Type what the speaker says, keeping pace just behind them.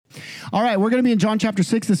All right, we're going to be in John chapter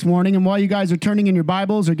 6 this morning, and while you guys are turning in your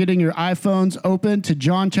Bibles or getting your iPhones open to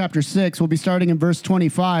John chapter 6, we'll be starting in verse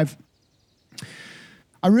 25.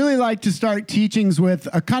 I really like to start teachings with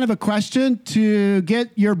a kind of a question to get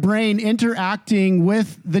your brain interacting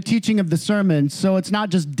with the teaching of the sermon, so it's not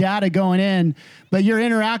just data going in, but you're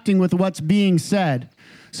interacting with what's being said.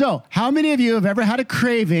 So, how many of you have ever had a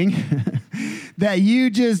craving that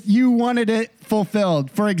you wanted it fulfilled?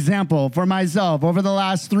 For example, for myself, over the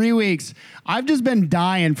last 3 weeks, I've just been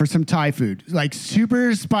dying for some Thai food, like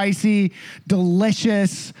super spicy,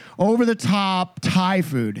 delicious, over-the-top Thai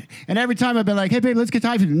food. And every time I've been like, hey, babe, let's get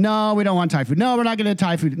Thai food. No, we don't want Thai food. No, we're not going to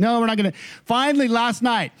Thai food. No, we're not going to. Finally, last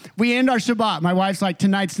night, we end our Shabbat. My wife's like,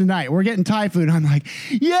 tonight's the night. We're getting Thai food. I'm like,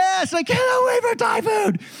 yes, I cannot wait for Thai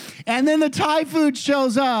food. And then the Thai food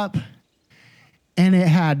shows up, and it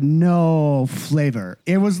had no flavor.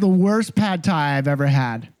 It was the worst pad Thai I've ever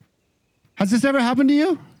had. Has this ever happened to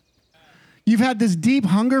you? You've had this deep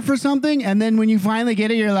hunger for something, and then when you finally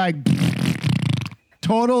get it, you're like,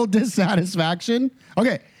 total dissatisfaction.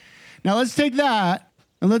 Okay, now let's take that,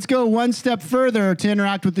 and let's go one step further to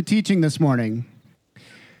interact with the teaching this morning.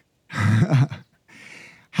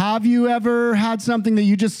 Have you ever had something that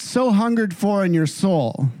you just so hungered for in your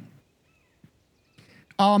soul?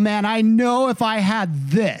 Oh man, I know if I had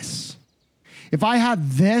this,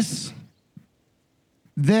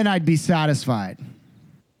 then I'd be satisfied.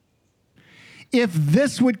 If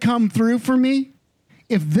this would come through for me,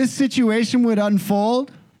 if this situation would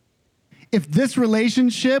unfold, if this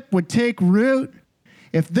relationship would take root,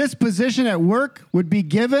 if this position at work would be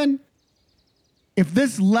given, if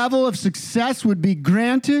this level of success would be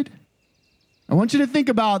granted, I want you to think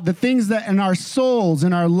about the things that in our souls,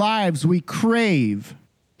 in our lives, we crave.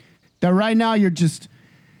 That right now you're just,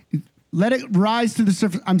 let it rise to the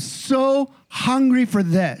surface. I'm so hungry for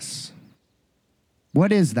this.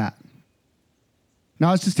 What is that? Now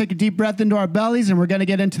let's just take a deep breath into our bellies, and we're going to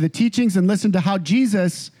get into the teachings and listen to how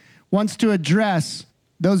Jesus wants to address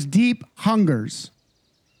those deep hungers,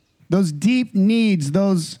 those deep needs,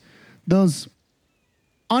 those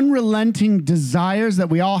unrelenting desires that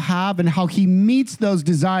we all have, and how he meets those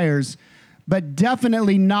desires, but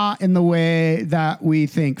definitely not in the way that we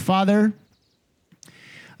think. Father,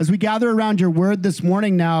 as we gather around your word this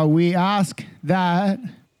morning now, we ask that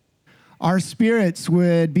our spirits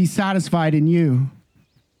would be satisfied in you.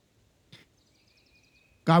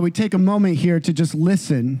 God, we take a moment here to just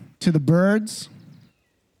listen to the birds,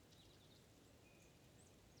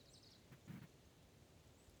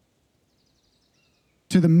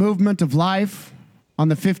 to the movement of life on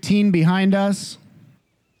the 15 behind us,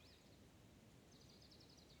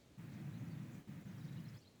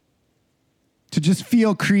 to just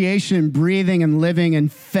feel creation breathing and living and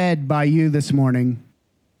fed by you this morning.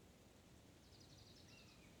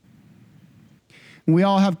 We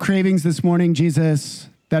all have cravings this morning, Jesus,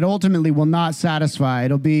 that ultimately will not satisfy.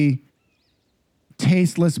 It'll be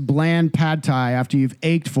tasteless, bland pad Thai after you've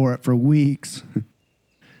ached for it for weeks.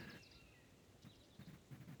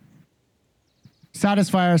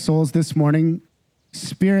 Satisfy our souls this morning.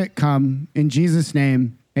 Spirit, come. In Jesus'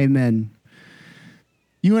 name, amen.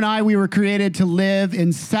 You and I, we were created to live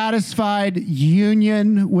in satisfied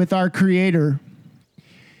union with our Creator.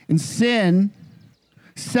 And sin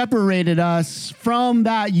separated us from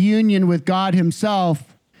that union with God himself.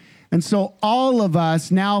 And so all of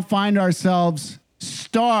us now find ourselves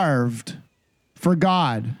starved for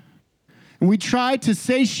God. And we try to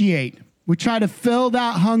satiate. We try to fill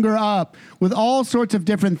that hunger up with all sorts of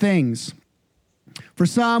different things. For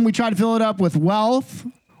some, we try to fill it up with wealth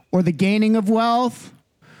or the gaining of wealth,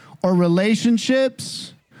 or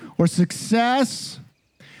relationships, or success.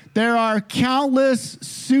 There are countless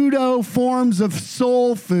pseudo forms of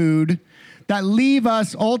soul food that leave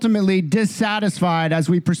us ultimately dissatisfied as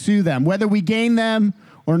we pursue them, whether we gain them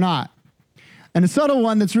or not. And a subtle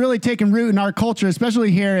one that's really taken root in our culture,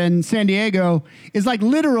 especially here in San Diego, is like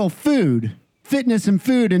literal food, fitness and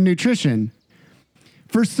food and nutrition.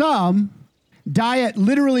 For some, diet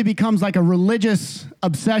literally becomes like a religious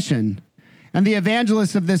obsession. And the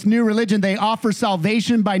evangelists of this new religion, they offer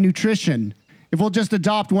salvation by nutrition. If we'll just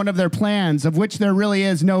adopt one of their plans, of which there really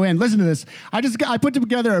is no end. Listen to this. I put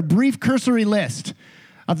together a brief cursory list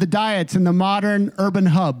of the diets in the modern urban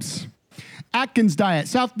hubs. Atkins diet,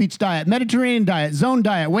 South Beach diet, Mediterranean diet, Zone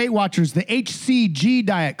diet, Weight Watchers, the HCG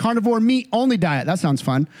diet, carnivore meat only diet. That sounds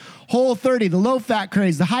fun. Whole 30, the low fat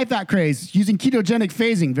craze, the high fat craze, using ketogenic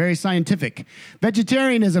phasing, very scientific.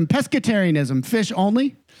 Vegetarianism, pescatarianism, fish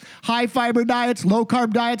only. high fiber diets, low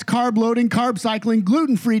carb diets, carb loading, carb cycling,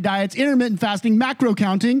 gluten-free diets, intermittent fasting, macro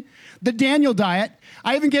counting, the Daniel diet.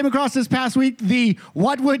 I even came across this past week the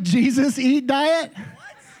what would Jesus eat diet?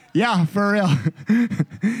 Yeah, for real.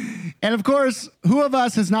 And of course, who of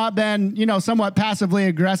us has not been, somewhat passively,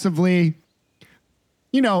 aggressively,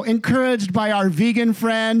 encouraged by our vegan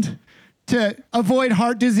friend to avoid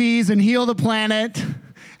heart disease and heal the planet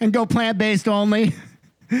and go plant-based only?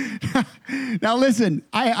 Now listen,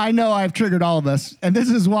 I know I've triggered all of us, and this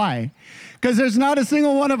is why. Because there's not a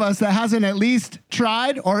single one of us that hasn't at least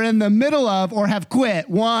tried or in the middle of or have quit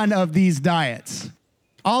one of these diets.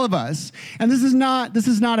 All of us. And this is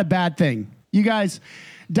not a bad thing. You guys,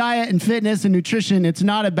 diet and fitness and nutrition, it's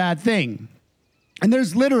not a bad thing. And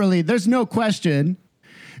there's no question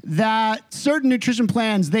that certain nutrition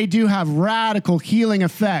plans, they do have radical healing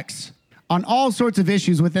effects on all sorts of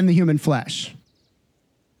issues within the human flesh.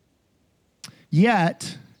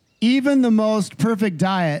 Yet, even the most perfect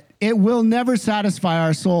diet, it will never satisfy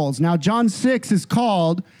our souls. Now, John 6 is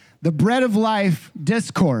called the Bread of Life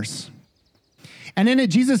Discourse. And in it,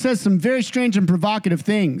 Jesus says some very strange and provocative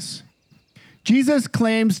things. Jesus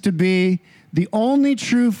claims to be the only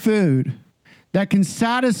true food that can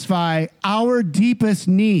satisfy our deepest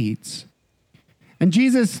needs. And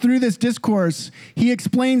Jesus, through this discourse, he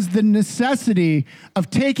explains the necessity of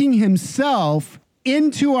taking himself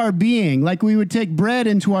into our being, like we would take bread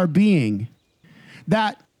into our being,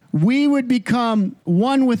 that we would become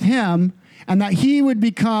one with him and that he would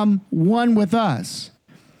become one with us.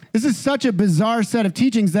 This is such a bizarre set of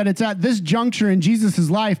teachings that it's at this juncture in Jesus'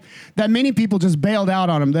 life that many people just bailed out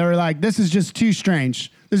on him. They were like, this is just too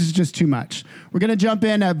strange. This is just too much. We're going to jump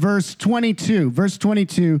in at verse 22. Verse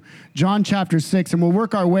 22, John chapter 6, and we'll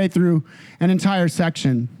work our way through an entire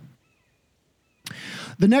section.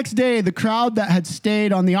 The next day, the crowd that had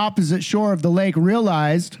stayed on the opposite shore of the lake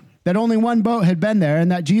realized that only one boat had been there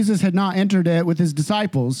and that Jesus had not entered it with his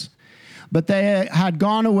disciples, but they had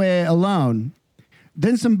gone away alone.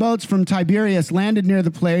 Then some boats from Tiberias landed near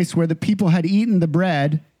the place where the people had eaten the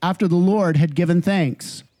bread after the Lord had given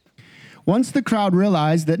thanks. Once the crowd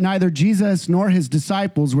realized that neither Jesus nor his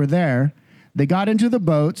disciples were there, they got into the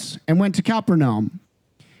boats and went to Capernaum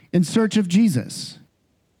in search of Jesus.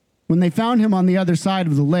 When they found him on the other side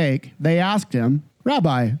of the lake, they asked him,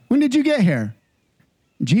 "Rabbi, when did you get here?"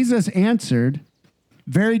 Jesus answered,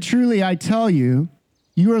 "Very truly I tell you,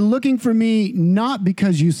 you are looking for me not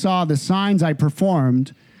because you saw the signs I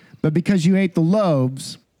performed, but because you ate the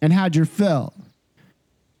loaves and had your fill.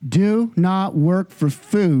 Do not work for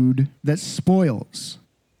food that spoils,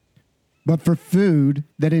 but for food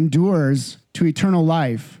that endures to eternal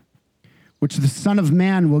life, which the Son of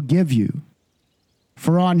Man will give you.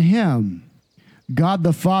 For on him, God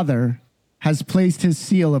the Father has placed his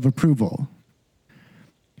seal of approval."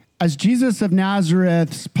 As Jesus of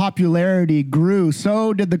Nazareth's popularity grew,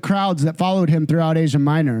 so did the crowds that followed him throughout Asia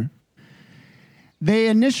Minor. They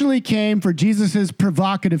initially came for Jesus'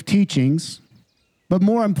 provocative teachings, but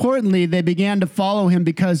more importantly, they began to follow him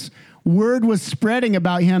because word was spreading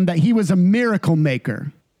about him that he was a miracle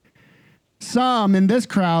maker. Some in this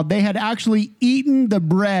crowd, they had actually eaten the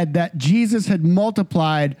bread that Jesus had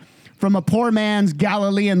multiplied from a poor man's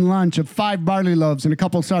Galilean lunch of 5 barley loaves and a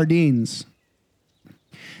couple sardines.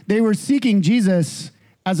 They were seeking Jesus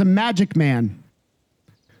as a magic man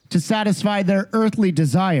to satisfy their earthly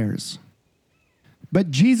desires. But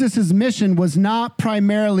Jesus' mission was not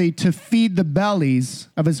primarily to feed the bellies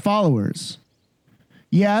of his followers.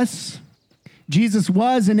 Yes, Jesus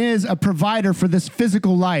was and is a provider for this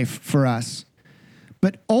physical life for us.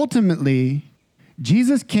 But ultimately,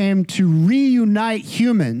 Jesus came to reunite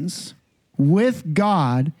humans with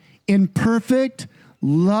God in perfect,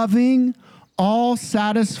 loving,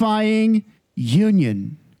 all-satisfying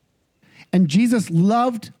union. And Jesus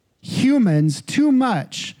loved humans too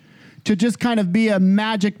much to just kind of be a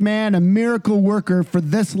magic man, a miracle worker for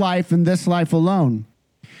this life and this life alone.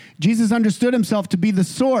 Jesus understood himself to be the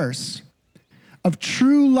source of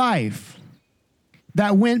true life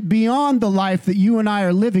that went beyond the life that you and I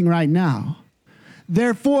are living right now.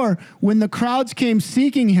 Therefore, when the crowds came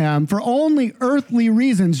seeking him for only earthly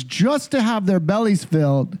reasons, just to have their bellies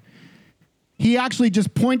filled, he actually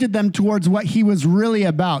just pointed them towards what he was really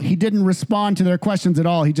about. He didn't respond to their questions at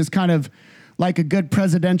all. He just kind of, like a good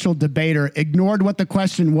presidential debater, ignored what the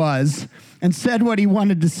question was and said what he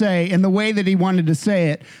wanted to say in the way that he wanted to say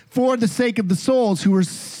it for the sake of the souls who were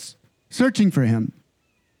searching for him.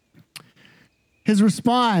 His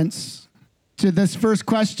response to this first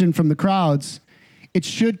question from the crowds, it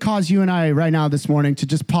should cause you and I right now this morning to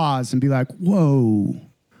just pause and be like, whoa,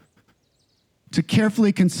 to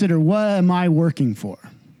carefully consider, what am I working for?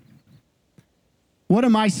 What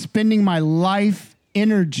am I spending my life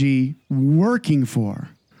energy working for?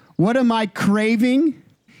 What am I craving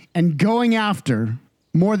and going after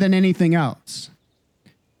more than anything else?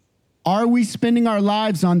 Are we spending our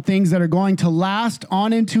lives on things that are going to last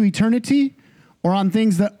on into eternity or on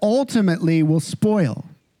things that ultimately will spoil?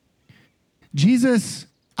 Jesus,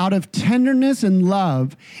 out of tenderness and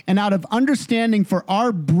love and out of understanding for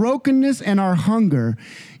our brokenness and our hunger,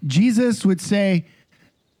 Jesus would say,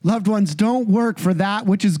 loved ones, don't work for that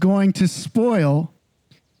which is going to spoil.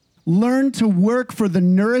 Learn to work for the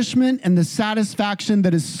nourishment and the satisfaction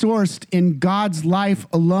that is sourced in God's life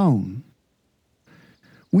alone.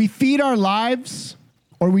 We feed our lives,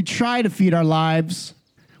 or we try to feed our lives,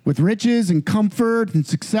 with riches and comfort and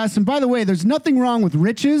success. And by the way, there's nothing wrong with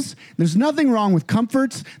riches. There's nothing wrong with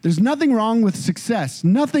comforts. There's nothing wrong with success.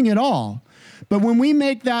 Nothing at all. But when we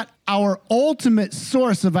make that our ultimate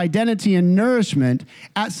source of identity and nourishment,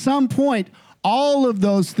 at some point, all of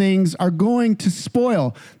those things are going to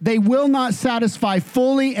spoil. They will not satisfy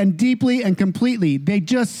fully and deeply and completely. They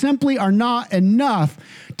just simply are not enough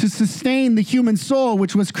to sustain the human soul,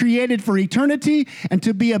 which was created for eternity and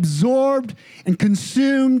to be absorbed and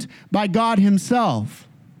consumed by God himself.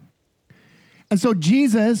 And so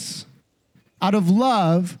Jesus, out of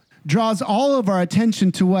love, draws all of our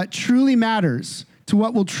attention to what truly matters, to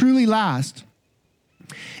what will truly last.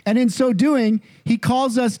 And in so doing, he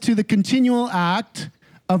calls us to the continual act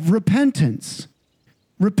of repentance.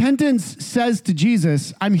 Repentance says to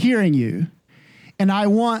Jesus, I'm hearing you, and I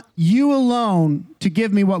want you alone to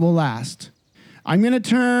give me what will last. I'm going to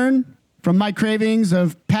turn from my cravings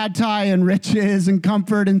of pad thai and riches and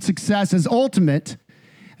comfort and success as ultimate,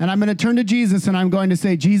 and I'm going to turn to Jesus, and I'm going to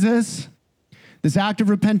say, Jesus, this act of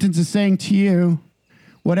repentance is saying to you,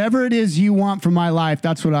 whatever it is you want from my life,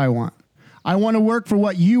 that's what I want. I want to work for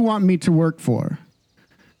what you want me to work for.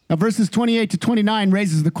 Now, verses 28 to 29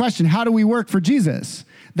 raises the question, how do we work for Jesus?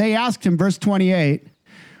 They asked him, verse 28,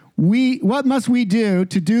 what must we do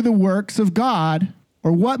to do the works of God,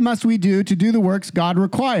 or what must we do to do the works God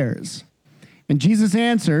requires? And Jesus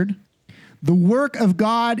answered, the work of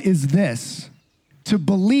God is this, to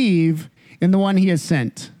believe in the one he has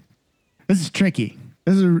sent. This is tricky.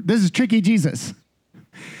 This is tricky Jesus.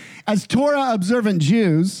 As Torah observant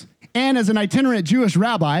Jews, and as an itinerant Jewish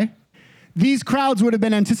rabbi, these crowds would have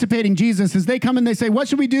been anticipating Jesus as they come and they say, what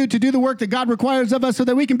should we do to do the work that God requires of us so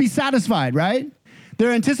that we can be satisfied, right?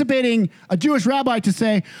 They're anticipating a Jewish rabbi to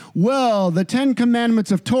say, well, the 10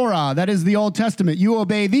 commandments of Torah, that is the Old Testament, you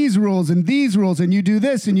obey these rules, and you do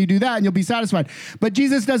this and you do that, and you'll be satisfied. But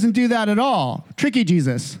Jesus doesn't do that at all. Tricky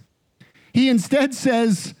Jesus. He instead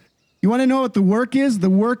says, you want to know what the work is? The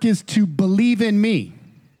work is to believe in me.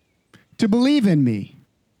 To believe in me.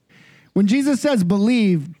 When Jesus says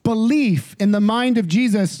believe, belief in the mind of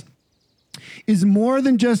Jesus is more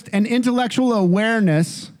than just an intellectual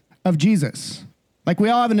awareness of Jesus. Like we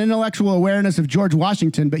all have an intellectual awareness of George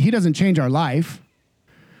Washington, but he doesn't change our life.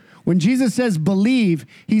 When Jesus says believe,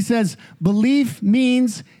 he says belief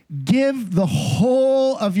means give the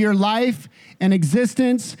whole of your life and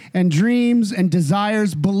existence and dreams and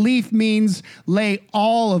desires. Belief means lay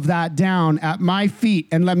all of that down at my feet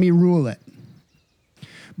and let me rule it.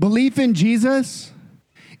 Belief in Jesus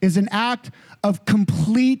is an act of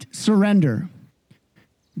complete surrender.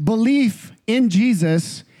 Belief in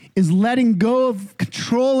Jesus is letting go of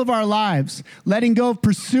control of our lives, letting go of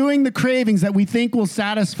pursuing the cravings that we think will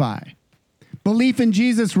satisfy. Belief in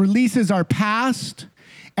Jesus releases our past,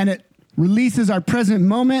 and it releases our present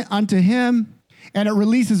moment unto him, and it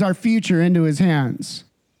releases our future into his hands.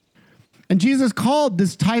 And Jesus called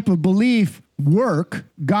this type of belief work,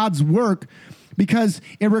 God's work, because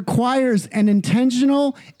it requires an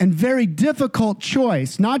intentional and very difficult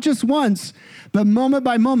choice, not just once, but moment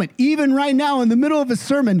by moment. Even right now in the middle of a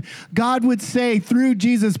sermon, God would say through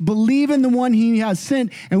Jesus, believe in the one he has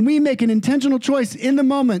sent. And we make an intentional choice in the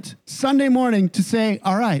moment, Sunday morning, to say,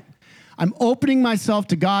 all right, I'm opening myself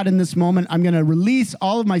to God in this moment. I'm going to release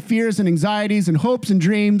all of my fears and anxieties and hopes and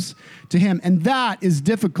dreams to him. And that is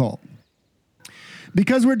difficult.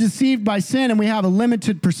 Because we're deceived by sin and we have a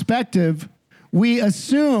limited perspective, we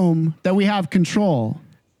assume that we have control,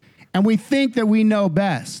 and we think that we know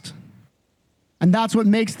best. And that's what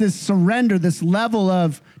makes this surrender, this level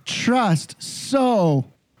of trust, so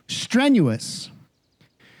strenuous.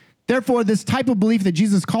 Therefore, this type of belief that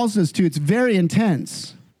Jesus calls us to, it's very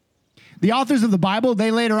intense. The authors of the Bible, they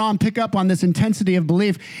later on pick up on this intensity of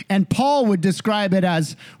belief, and Paul would describe it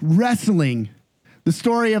as wrestling. The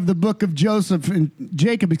story of the book of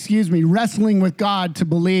Jacob, wrestling with God to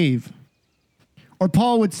believe. Or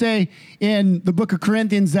Paul would say in the book of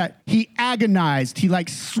Corinthians that he agonized, he like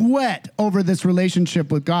sweat over this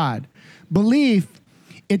relationship with God. Belief,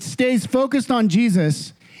 it stays focused on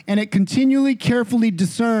Jesus, and it continually carefully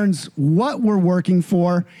discerns what we're working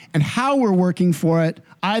for and how we're working for it,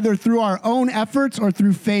 either through our own efforts or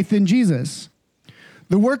through faith in Jesus.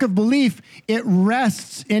 The work of belief, it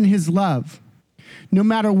rests in his love. No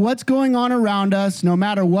matter what's going on around us, no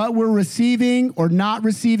matter what we're receiving or not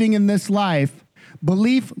receiving in this life,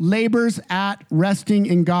 belief labors at resting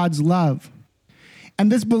in God's love.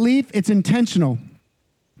 And this belief, it's intentional.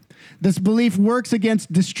 This belief works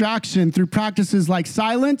against distraction through practices like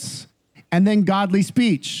silence and then godly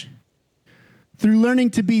speech. Through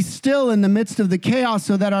learning to be still in the midst of the chaos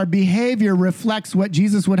so that our behavior reflects what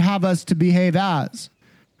Jesus would have us to behave as.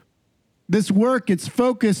 This work, it's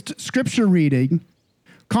focused scripture reading,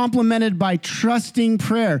 complemented by trusting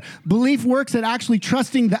prayer. Belief works at actually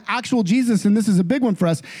trusting the actual Jesus, and this is a big one for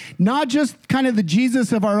us, not just kind of the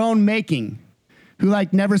Jesus of our own making, who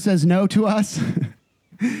like never says no to us,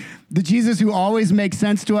 the Jesus who always makes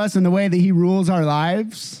sense to us in the way that he rules our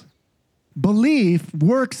lives. Belief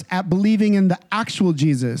works at believing in the actual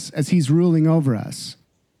Jesus as he's ruling over us.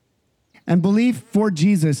 And belief for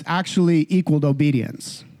Jesus actually equaled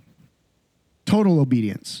obedience, total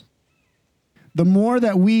obedience. The more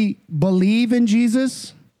that we believe in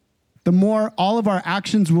Jesus, the more all of our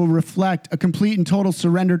actions will reflect a complete and total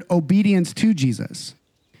surrendered obedience to Jesus.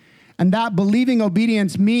 And that believing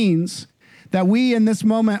obedience means that we in this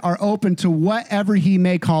moment are open to whatever he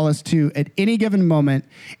may call us to at any given moment,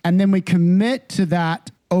 and then we commit to that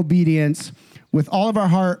obedience with all of our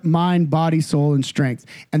heart, mind, body, soul, and strength.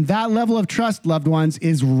 And that level of trust, loved ones,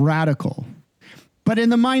 is radical. But in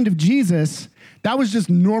the mind of Jesus, that was just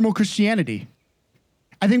normal Christianity.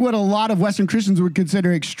 I think what a lot of Western Christians would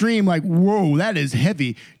consider extreme, like, whoa, that is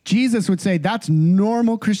heavy. Jesus would say that's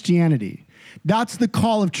normal Christianity. That's the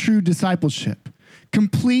call of true discipleship.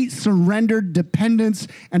 Complete surrendered dependence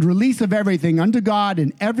and release of everything unto God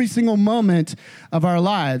in every single moment of our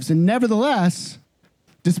lives. And nevertheless,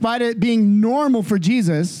 despite it being normal for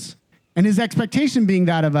Jesus and his expectation being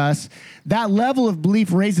that of us, that level of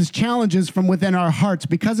belief raises challenges from within our hearts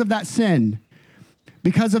because of that sin,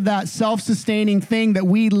 because of that self-sustaining thing that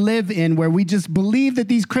we live in where we just believe that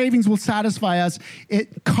these cravings will satisfy us.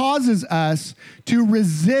 It causes us to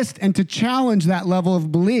resist and to challenge that level of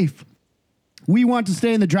belief. We want to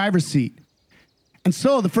stay in the driver's seat. And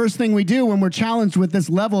so the first thing we do when we're challenged with this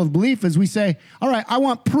level of belief is we say, all right, I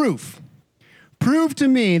want proof. Prove to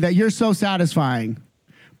me that you're so satisfying.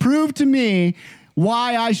 Prove to me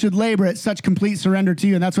why I should labor at such complete surrender to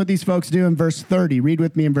you. And that's what these folks do in verse 30. Read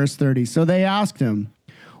with me in verse 30. So they asked him,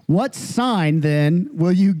 what sign then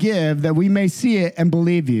will you give that we may see it and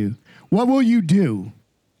believe you? What will you do?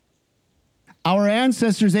 Our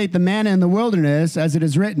ancestors ate the manna in the wilderness, as it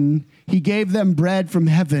is written, he gave them bread from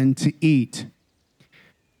heaven to eat.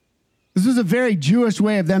 This was a very Jewish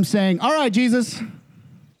way of them saying, all right, Jesus,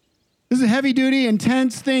 this is a heavy duty,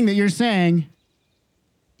 intense thing that you're saying.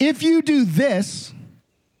 If you do this,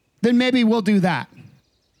 then maybe we'll do that.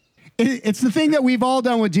 It's the thing that we've all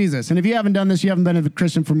done with Jesus. And if you haven't done this, you haven't been a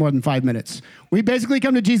Christian for more than 5 minutes. We basically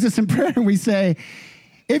come to Jesus in prayer and we say,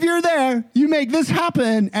 if you're there, you make this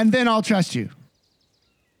happen, and then I'll trust you.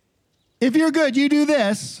 If you're good, you do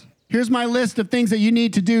this. Here's my list of things that you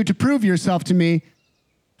need to do to prove yourself to me,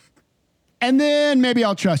 and then maybe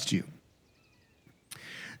I'll trust you.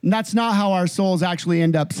 And that's not how our souls actually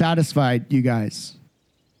end up satisfied, you guys.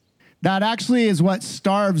 That actually is what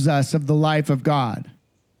starves us of the life of God,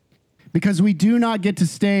 because we do not get to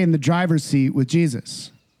stay in the driver's seat with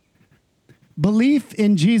Jesus. Belief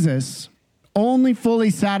in Jesus only fully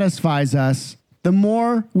satisfies us the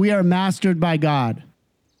more we are mastered by God,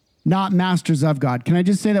 not masters of God. Can I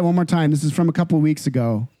just say that one more time? This is from a couple of weeks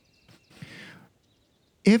ago.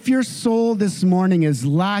 If your soul this morning is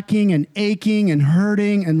lacking and aching and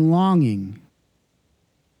hurting and longing,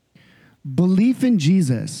 belief in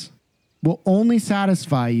Jesus will only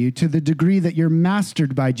satisfy you to the degree that you're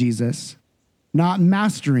mastered by Jesus, not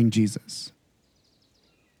mastering Jesus.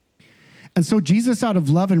 And so Jesus, out of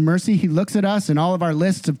love and mercy, he looks at us and all of our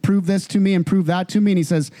lists of prove this to me and prove that to me. And he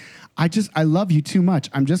says, I love you too much.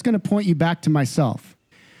 I'm just going to point you back to myself.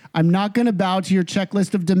 I'm not going to bow to your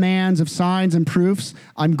checklist of demands, of signs and proofs.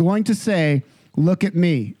 I'm going to say, look at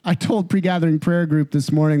me. I told pre-gathering prayer group this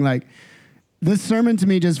morning, like, this sermon to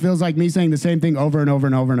me just feels like me saying the same thing over and over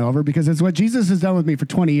and over and over, because it's what Jesus has done with me for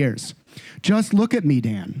 20 years. Just look at me,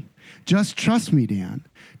 Dan. Just trust me, Dan.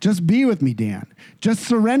 Just be with me, Dan. Just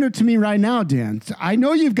surrender to me right now, Dan. I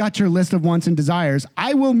know you've got your list of wants and desires.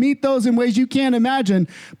 I will meet those in ways you can't imagine,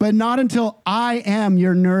 but not until I am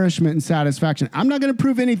your nourishment and satisfaction. I'm not going to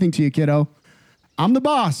prove anything to you, kiddo. I'm the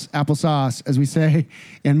boss, applesauce, as we say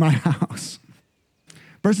in my house.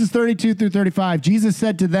 Verses 32 through 35, Jesus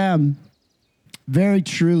said to them, very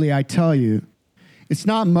truly, I tell you, it's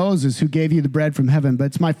not Moses who gave you the bread from heaven, but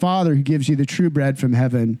it's my Father who gives you the true bread from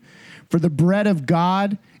heaven. For the bread of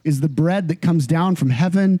God is the bread that comes down from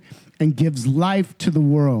heaven and gives life to the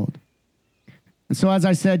world. And so, as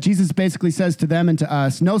I said, Jesus basically says to them and to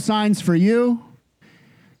us, no signs for you.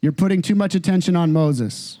 You're putting too much attention on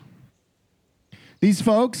Moses. These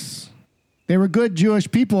folks, they were good Jewish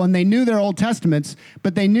people and they knew their Old Testaments,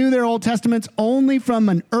 but they knew their Old Testaments only from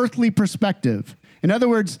an earthly perspective. In other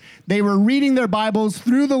words, they were reading their Bibles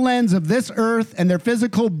through the lens of this earth and their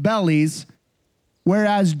physical bellies,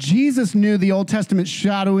 whereas Jesus knew the Old Testament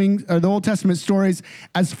the Old Testament stories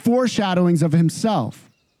as foreshadowings of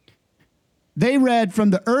himself. They read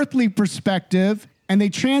from the earthly perspective and they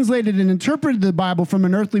translated and interpreted the Bible from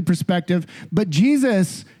an earthly perspective, but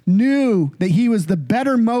Jesus knew that he was the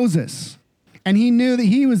better Moses. And he knew that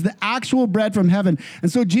he was the actual bread from heaven.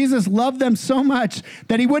 And so Jesus loved them so much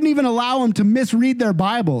that he wouldn't even allow them to misread their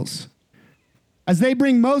Bibles. As they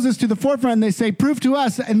bring Moses to the forefront and they say, prove to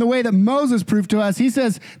us in the way that Moses proved to us, he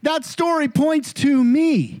says, that story points to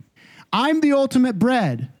me. I'm the ultimate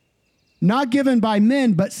bread, not given by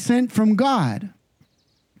men, but sent from God.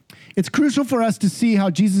 It's crucial for us to see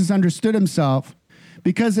how Jesus understood himself,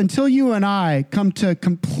 because until you and I come to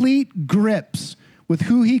complete grips with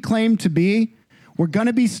who he claimed to be, we're going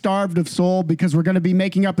to be starved of soul because we're going to be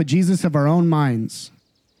making up a Jesus of our own minds.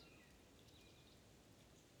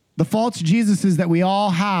 The false Jesuses that we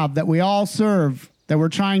all have, that we all serve, that we're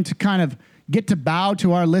trying to kind of get to bow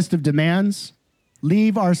to our list of demands,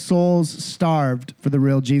 leave our souls starved for the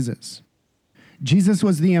real Jesus. Jesus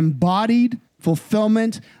was the embodied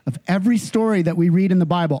fulfillment of every story that we read in the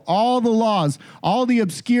Bible, all the laws, all the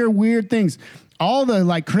obscure, weird things, all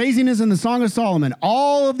the craziness in the Song of Solomon,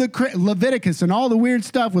 all of the Leviticus and all the weird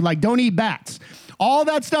stuff with don't eat bats. All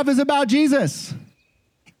that stuff is about Jesus.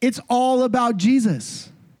 It's all about Jesus.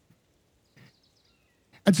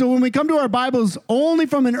 And so when we come to our Bibles only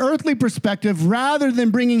from an earthly perspective, rather than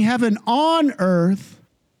bringing heaven on earth,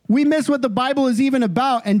 we miss what the Bible is even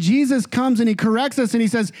about. And Jesus comes and he corrects us and he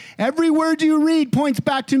says, every word you read points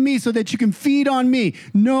back to me so that you can feed on me,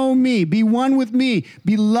 know me, be one with me,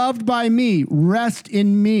 be loved by me, rest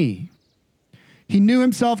in me. He knew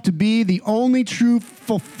himself to be the only true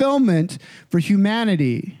fulfillment for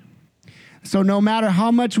humanity. So no matter how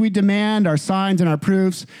much we demand our signs and our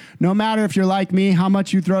proofs, no matter if you're like me, how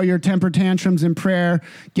much you throw your temper tantrums in prayer,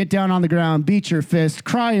 get down on the ground, beat your fist,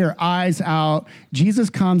 cry your eyes out, Jesus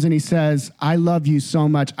comes and he says, I love you so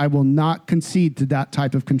much, I will not concede to that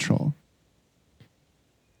type of control.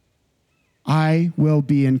 I will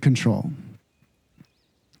be in control.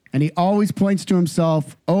 And he always points to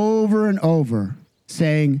himself over and over,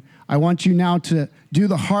 saying, I want you now to do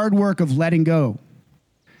the hard work of letting go.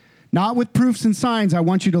 Not with proofs and signs. I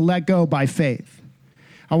want you to let go by faith.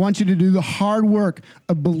 I want you to do the hard work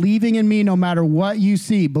of believing in me no matter what you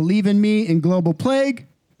see. Believe in me in global plague.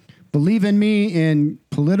 Believe in me in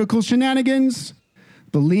political shenanigans.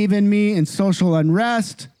 Believe in me in social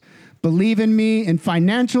unrest. Believe in me in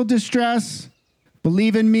financial distress.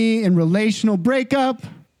 Believe in me in relational breakup.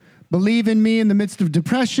 Believe in me in the midst of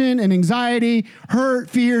depression and anxiety, hurt,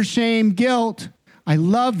 fear, shame, guilt. I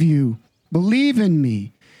love you. Believe in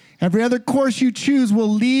me. Every other course you choose will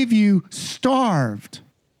leave you starved.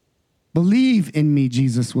 Believe in me,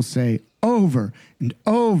 Jesus will say over and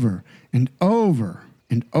over and over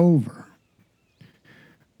and over.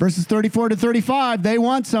 Verses 34 to 35, they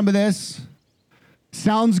want some of this.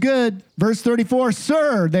 Sounds good. Verse 34,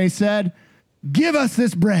 sir, they said, give us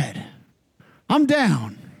this bread. I'm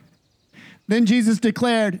down. Then Jesus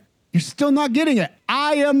declared, you're still not getting it.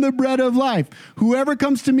 I am the bread of life. Whoever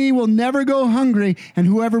comes to me will never go hungry, and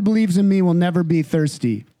whoever believes in me will never be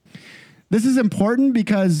thirsty. This is important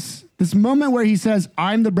because this moment where he says,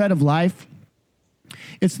 I'm the bread of life,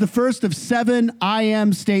 it's the first of 7 I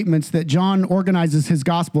am statements that John organizes his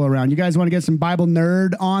gospel around. You guys want to get some Bible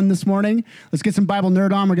nerd on this morning? Let's get some Bible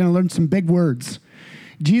nerd on. We're going to learn some big words.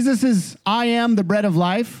 Jesus' I am the bread of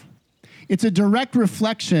life. It's a direct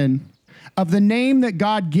reflection of the name that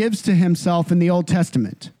God gives to himself in the Old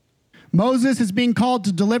Testament. Moses is being called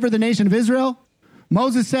to deliver the nation of Israel.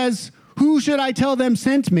 Moses says, who should I tell them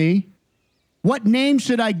sent me? What name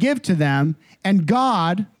should I give to them? And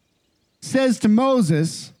God says to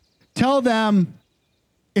Moses, tell them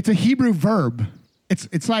it's a Hebrew verb.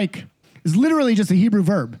 It's literally just a Hebrew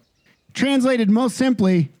verb. Translated most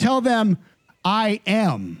simply, tell them, I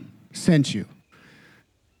am sent you.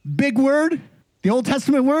 Big word, the Old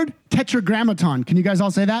Testament word, tetragrammaton. Can you guys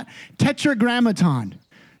all say that? Tetragrammaton.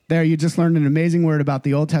 There, you just learned an amazing word about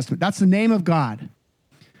the Old Testament. That's the name of God.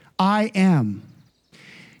 I am.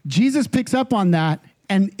 Jesus picks up on that,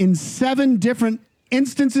 and in 7 different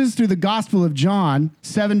instances through the Gospel of John,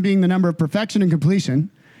 7 being the number of perfection and completion,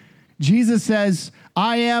 Jesus says,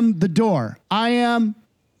 I am the door. I am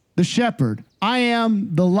the shepherd. I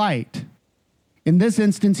am the light. In this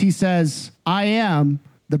instance, he says, I am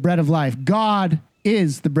the bread of life. God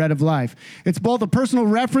is the bread of life. It's both a personal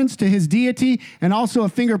reference to his deity and also a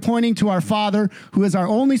finger pointing to our Father, who is our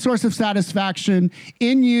only source of satisfaction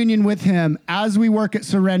in union with him as we work at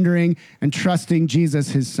surrendering and trusting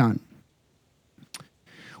Jesus, his son.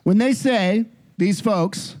 When they say, these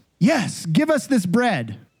folks, yes, give us this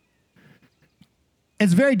bread,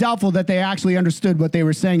 it's very doubtful that they actually understood what they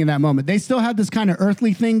were saying in that moment. They still had this kind of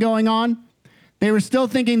earthly thing going on. They were still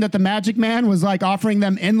thinking that the magic man was like offering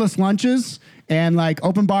them endless lunches and like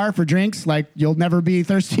open bar for drinks, like you'll never be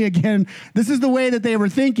thirsty again. This is the way that they were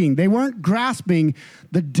thinking. They weren't grasping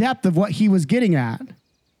the depth of what he was getting at.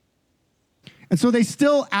 And so they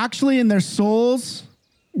still actually in their souls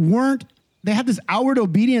they had this outward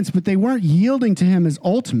obedience, but they weren't yielding to him as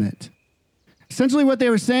ultimate. Essentially what they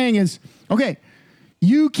were saying is, okay,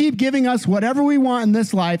 you keep giving us whatever we want in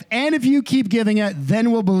this life, and if you keep giving it,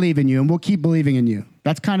 then we'll believe in you, and we'll keep believing in you.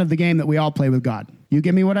 That's kind of the game that we all play with God. You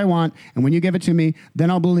give me what I want, and when you give it to me, then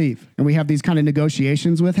I'll believe. And we have these kind of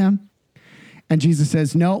negotiations with him. And Jesus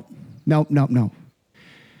says, no. That's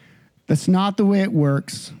not the way it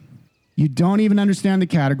works. You don't even understand the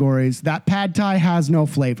categories. That pad thai has no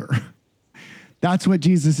flavor. That's what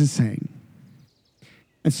Jesus is saying.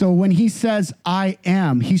 And so when he says, I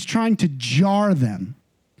am, he's trying to jar them.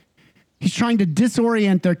 He's trying to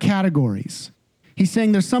disorient their categories. He's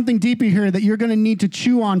saying there's something deeper here that you're going to need to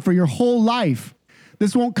chew on for your whole life.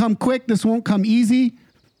 This won't come quick. This won't come easy.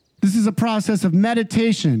 This is a process of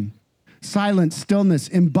meditation, silence, stillness,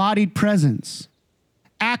 embodied presence,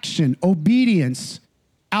 action, obedience,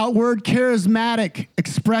 outward charismatic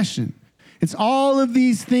expression. It's all of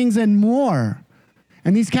these things and more.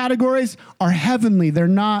 And these categories are heavenly. They're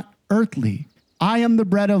not earthly. I am the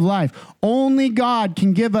bread of life. Only God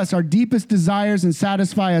can give us our deepest desires and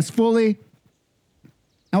satisfy us fully.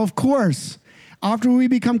 Now, of course, after we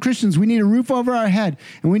become Christians, we need a roof over our head,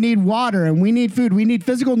 and we need water, and we need food. We need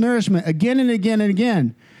physical nourishment again and again and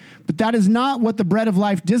again. But that is not what the bread of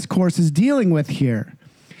life discourse is dealing with here.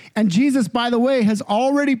 And Jesus, by the way, has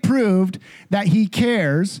already proved that he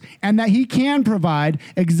cares and that he can provide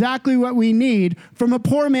exactly what we need from a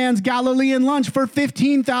poor man's Galilean lunch for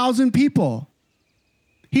 15,000 people.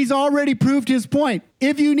 He's already proved his point.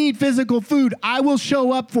 If you need physical food, I will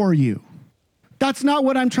show up for you. That's not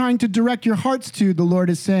what I'm trying to direct your hearts to, the Lord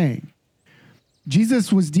is saying.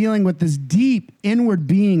 Jesus was dealing with this deep inward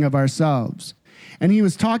being of ourselves. And he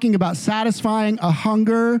was talking about satisfying a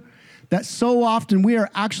hunger that so often we are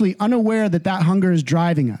actually unaware that that hunger is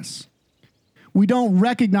driving us. We don't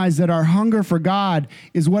recognize that our hunger for God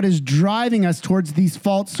is what is driving us towards these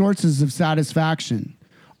false sources of satisfaction.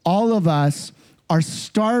 All of us are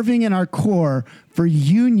starving in our core for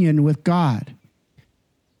union with God.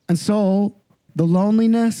 And so the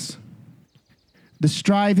loneliness, the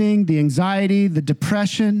striving, the anxiety, the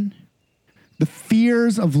depression, the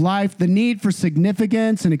fears of life, the need for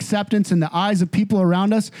significance and acceptance in the eyes of people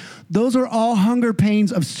around us, those are all hunger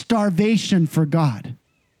pains of starvation for God.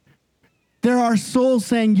 There are souls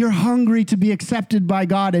saying, you're hungry to be accepted by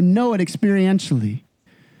God and know it experientially.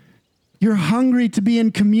 You're hungry to be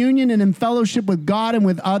in communion and in fellowship with God and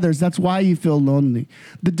with others. That's why you feel lonely.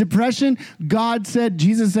 The depression,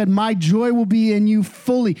 Jesus said, my joy will be in you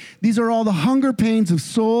fully. These are all the hunger pains of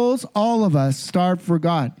souls, all of us starved for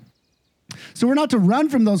God. So we're not to run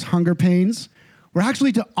from those hunger pains. We're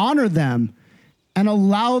actually to honor them and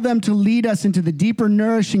allow them to lead us into the deeper,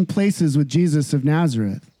 nourishing places with Jesus of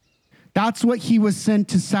Nazareth. That's what he was sent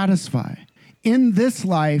to satisfy in this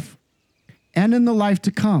life and in the life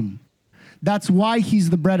to come. That's why he's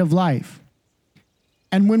the bread of life.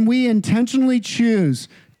 And when we intentionally choose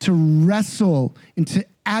to wrestle and to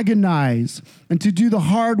agonize and to do the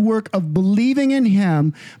hard work of believing in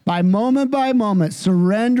him by moment,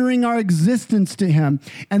 surrendering our existence to him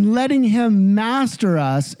and letting him master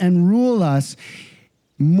us and rule us,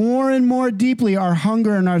 more and more deeply our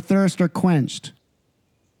hunger and our thirst are quenched.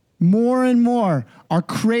 More and more our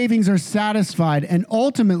cravings are satisfied, and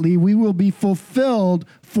ultimately we will be fulfilled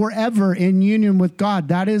forever in union with God.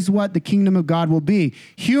 That is what the kingdom of God will be.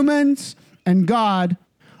 Humans and God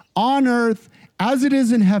on earth as it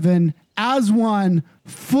is in heaven, as one,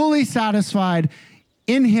 fully satisfied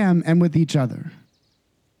in him and with each other.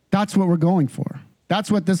 That's what we're going for. That's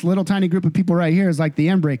what this little tiny group of people right here is like the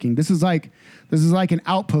end breaking. This is like an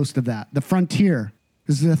outpost of that, the frontier.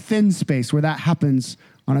 This is a thin space where that happens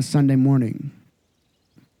on a Sunday morning.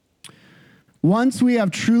 Once we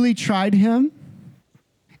have truly tried him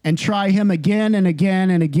and try him again and again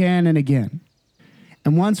and again and again,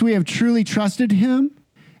 and once we have truly trusted him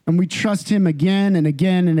and we trust him again and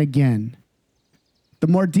again and again, the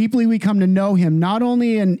more deeply we come to know him, not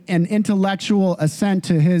only in an intellectual assent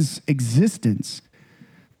to his existence,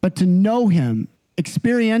 but to know him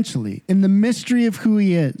experientially in the mystery of who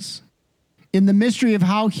he is, in the mystery of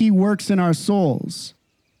how he works in our souls.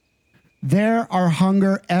 There, our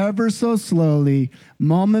hunger ever so slowly,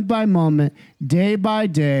 moment by moment, day by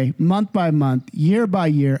day, month by month, year by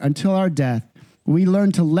year, until our death, we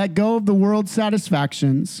learn to let go of the world's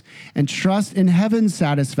satisfactions and trust in heaven's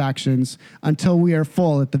satisfactions until we are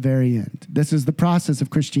full at the very end. This is the process of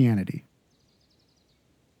Christianity.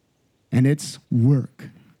 And it's work.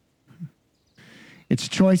 It's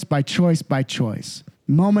choice by choice by choice.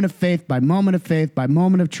 Moment of faith by moment of faith, by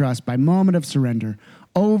moment of trust, by moment of surrender,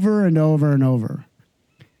 over and over and over.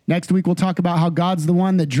 Next week, we'll talk about how God's the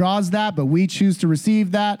one that draws that, but we choose to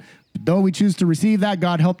receive that. Though we choose to receive that,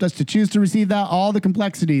 God helped us to choose to receive that. All the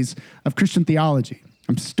complexities of Christian theology.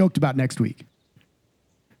 I'm stoked about next week.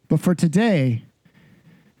 But for today,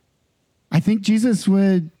 I think Jesus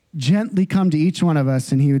would gently come to each one of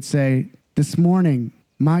us and he would say, this morning,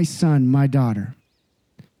 my son, my daughter,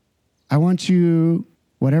 I want you,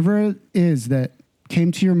 whatever it is that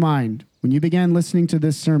came to your mind when you began listening to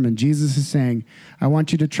this sermon, Jesus is saying, I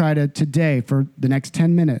want you to try to today for the next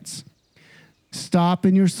 10 minutes, stop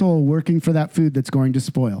in your soul working for that food that's going to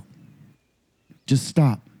spoil. Just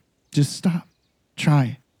stop. Just stop.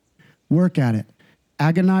 Try. Work at it.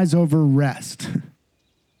 Agonize over rest.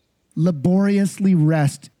 Laboriously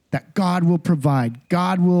rest that God will provide.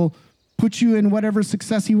 God will put you in whatever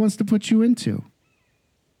success he wants to put you into.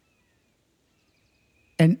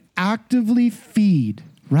 And actively feed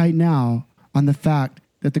right now on the fact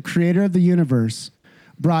that the creator of the universe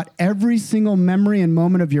brought every single memory and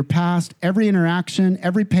moment of your past, every interaction,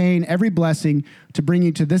 every pain, every blessing to bring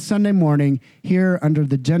you to this Sunday morning here under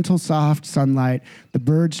the gentle, soft sunlight, the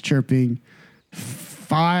birds chirping,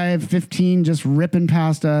 5:15 just ripping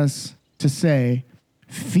past us to say,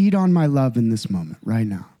 feed on my love in this moment right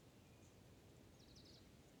now.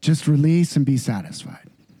 Just release and be satisfied.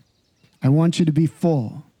 I want you to be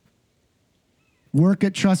full. Work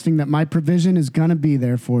at trusting that my provision is going to be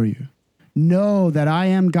there for you. Know that I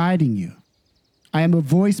am guiding you. I am a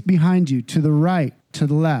voice behind you, to the right, to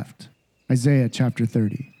the left. Isaiah chapter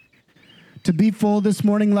 30. To be full this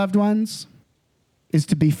morning, loved ones, is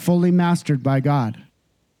to be fully mastered by God,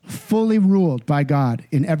 fully ruled by God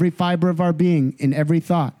in every fiber of our being, in every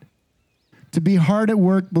thought. To be hard at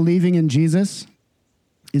work believing in Jesus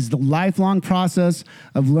is the lifelong process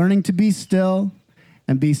of learning to be still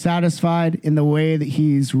and be satisfied in the way that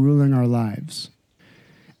he's ruling our lives.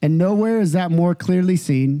 And nowhere is that more clearly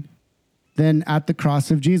seen than at the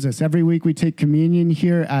cross of Jesus. Every week we take communion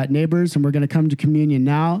here at Neighbors, and we're going to come to communion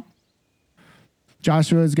now.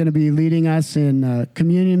 Joshua is going to be leading us in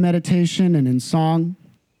communion meditation and in song.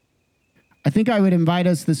 I think I would invite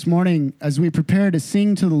us this morning as we prepare to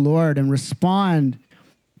sing to the Lord and respond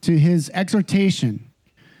to his exhortation.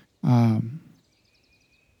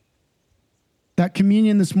 That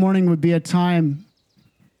communion this morning would be a time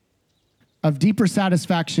of deeper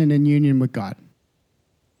satisfaction in union with God.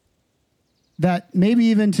 That maybe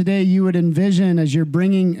even today you would envision as you're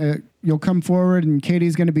bringing, you'll come forward and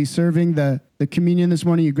Katie's going to be serving the communion this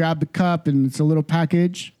morning. You grab the cup and it's a little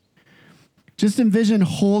package. Just envision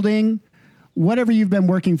holding whatever you've been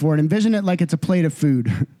working for and envision it like it's a plate of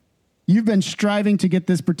food. You've been striving to get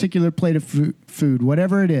this particular plate of food,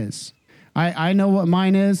 whatever it is. I know what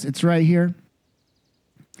mine is. It's right here.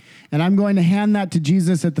 And I'm going to hand that to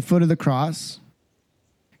Jesus at the foot of the cross.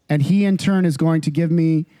 And he in turn is going to give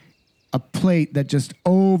me a plate that just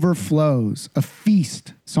overflows, a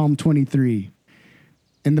feast, Psalm 23.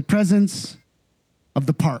 In the presence of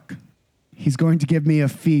the park, he's going to give me a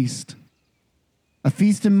feast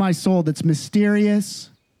in my soul that's mysterious,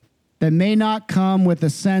 that may not come with a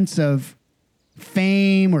sense of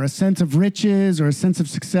fame or a sense of riches or a sense of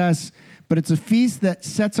success, but it's a feast that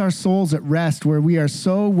sets our souls at rest, where we are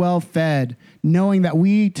so well fed, knowing that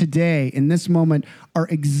we today, in this moment, are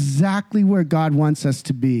exactly where God wants us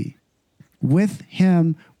to be. With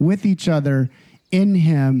him, with each other, in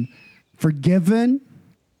him, forgiven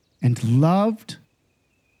and loved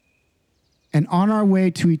and on our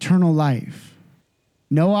way to eternal life.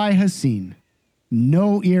 No eye has seen,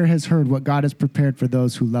 no ear has heard what God has prepared for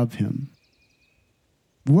those who love him.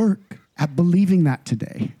 Work at believing that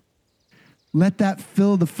today. Let that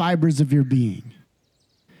fill the fibers of your being.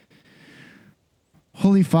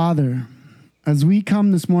 Holy Father, as we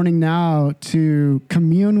come this morning now to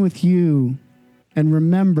commune with you and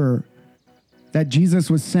remember that Jesus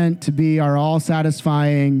was sent to be our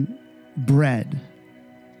all-satisfying bread,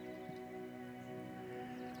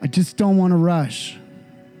 I just don't want to rush.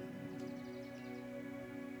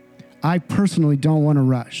 I personally don't want to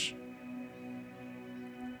rush.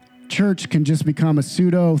 Church can just become a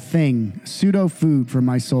pseudo thing, pseudo food for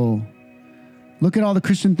my soul. Look at all the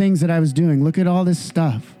Christian things that I was doing. Look at all this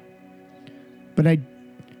stuff. But I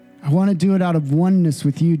want to do it out of oneness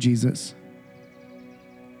with you, Jesus.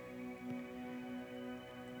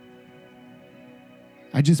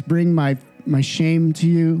 I just bring my shame to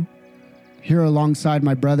you here alongside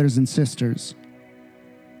my brothers and sisters.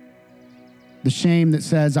 The shame that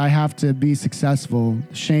says I have to be successful.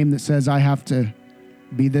 The shame that says I have to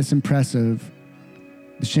be this impressive.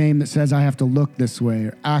 The shame that says I have to look this way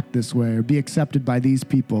or act this way or be accepted by these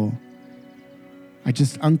people. I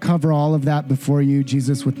just uncover all of that before you,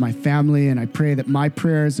 Jesus, with my family, and I pray that my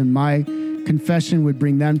prayers and my confession would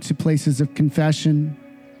bring them to places of confession.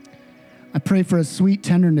 I pray for a sweet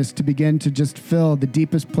tenderness to begin to just fill the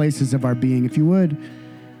deepest places of our being. If you would,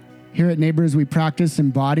 here at Neighbors, we practice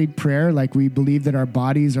embodied prayer, like we believe that our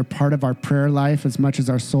bodies are part of our prayer life as much as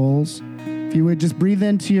our souls. If you would just breathe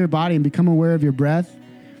into your body and become aware of your breath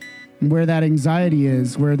and where that anxiety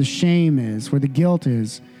is, where the shame is, where the guilt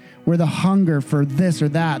is, where the hunger for this or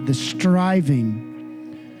that, the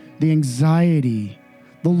striving, the anxiety,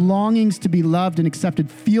 the longings to be loved and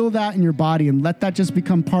accepted. Feel that in your body and let that just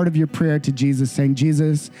become part of your prayer to Jesus, saying,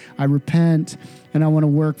 Jesus, I repent and I want to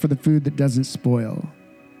work for the food that doesn't spoil.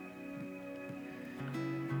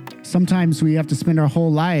 Sometimes we have to spend our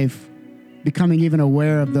whole life becoming even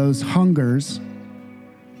aware of those hungers.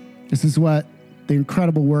 This is what the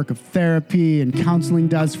incredible work of therapy and counseling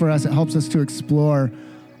does for us. It helps us to explore,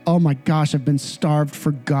 oh my gosh, I've been starved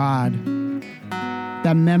for God.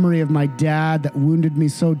 That memory of my dad that wounded me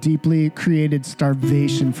so deeply created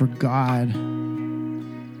starvation for God.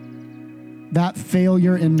 That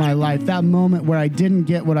failure in my life, that moment where I didn't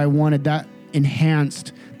get what I wanted, that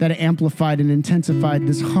enhanced, that amplified and intensified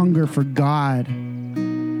this hunger for God.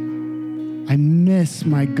 I miss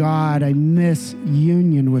my God. I miss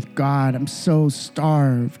union with God. I'm so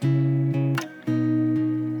starved. And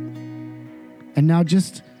now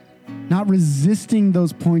just not resisting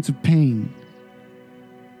those points of pain,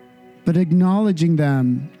 but acknowledging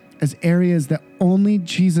them as areas that only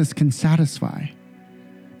Jesus can satisfy.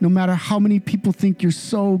 No matter how many people think you're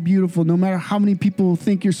so beautiful, no matter how many people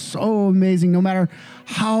think you're so amazing, no matter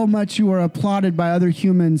how much you are applauded by other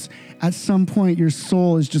humans, at some point your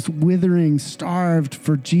soul is just withering, starved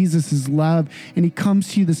for Jesus' love. And he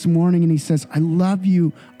comes to you this morning and he says, I love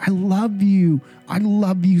you. I love you. I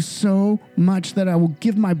love you so much that I will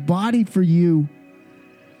give my body for you.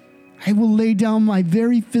 I will lay down my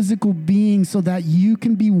very physical being so that you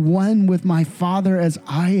can be one with my Father as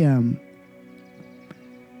I am.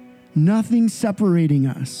 Nothing separating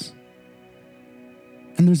us.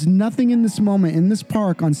 And there's nothing in this moment, in this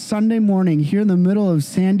park on Sunday morning here in the middle of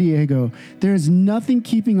San Diego, there is nothing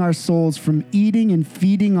keeping our souls from eating and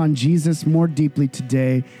feeding on Jesus more deeply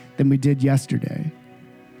today than we did yesterday.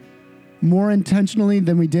 More intentionally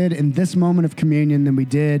than we did in this moment of communion than we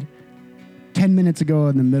did 10 minutes ago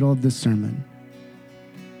in the middle of this sermon.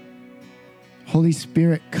 Holy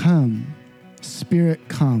Spirit, come. Spirit,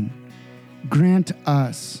 come. Grant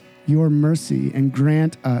us your mercy and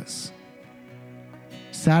grant us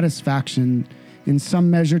satisfaction in some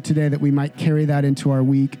measure today that we might carry that into our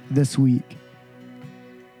week, this week.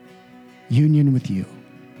 Union with you.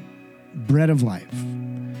 Bread of life.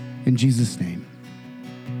 In Jesus' name.